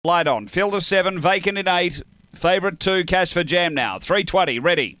Light on. Field of 7, vacant in 8. Favourite 2, Cash for Jam now. 320,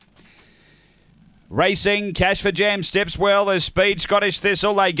 ready. Racing, Cash for Jam steps well. There's speed, Scottish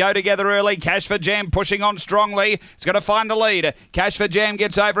Thistle. They go together early. Cash for Jam pushing on strongly. It's going to find the lead. Cash for Jam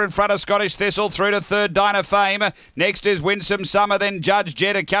gets over in front of Scottish Thistle. Through to third, Dinah Fame. Next is Winsome Summer, then Judge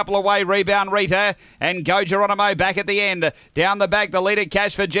Jet. A couple away, Rebound Rita. And Go Geronimo back at the end. Down the back, the leader,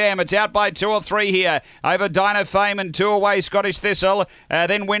 Cash for Jam. It's out by 2 or 3 here. Over Dinah Fame and 2 away, Scottish Thistle.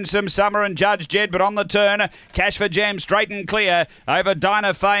 Then Winsome Summer and Judge Jet. But on the turn, Cash for Jam straight and clear. Over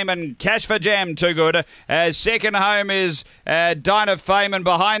Dinah Fame and Cash for Jam, too good. Second home is Dinah Fame, and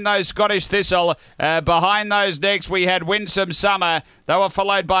behind those Scottish Thistle. Behind those next we had Winsome Summer. They were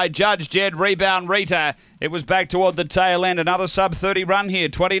followed by Judge Jed, Rebound Rita. It was back toward the tail end. Another sub-30 run here,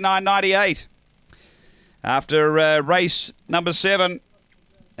 29.98. After race number 7.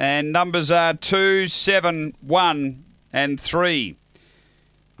 And numbers are 2, 7, 1 and 3.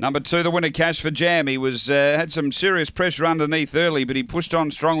 Number 2, the winner, Cash for Jam. He was had some serious pressure underneath early, but he pushed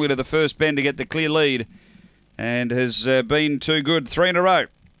on strongly to the first bend to get the clear lead and has been too good. 3 in a row.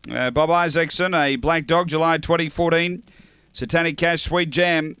 Bob Isaacson, a black dog, July 2014. Satanic Cash, Sweet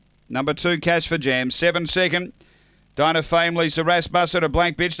Jam. Number 2, Cash for Jam. 7 second. Dinah Fame, Lisa Rasmussen, a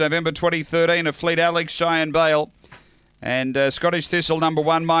black bitch, November 2013. A Fleet Alex, Cheyenne Bale. And Scottish Thistle, number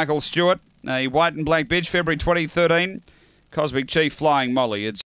 1, Michael Stewart. A white and black bitch, February 2013. Cosmic Chief, Flying Molly. It's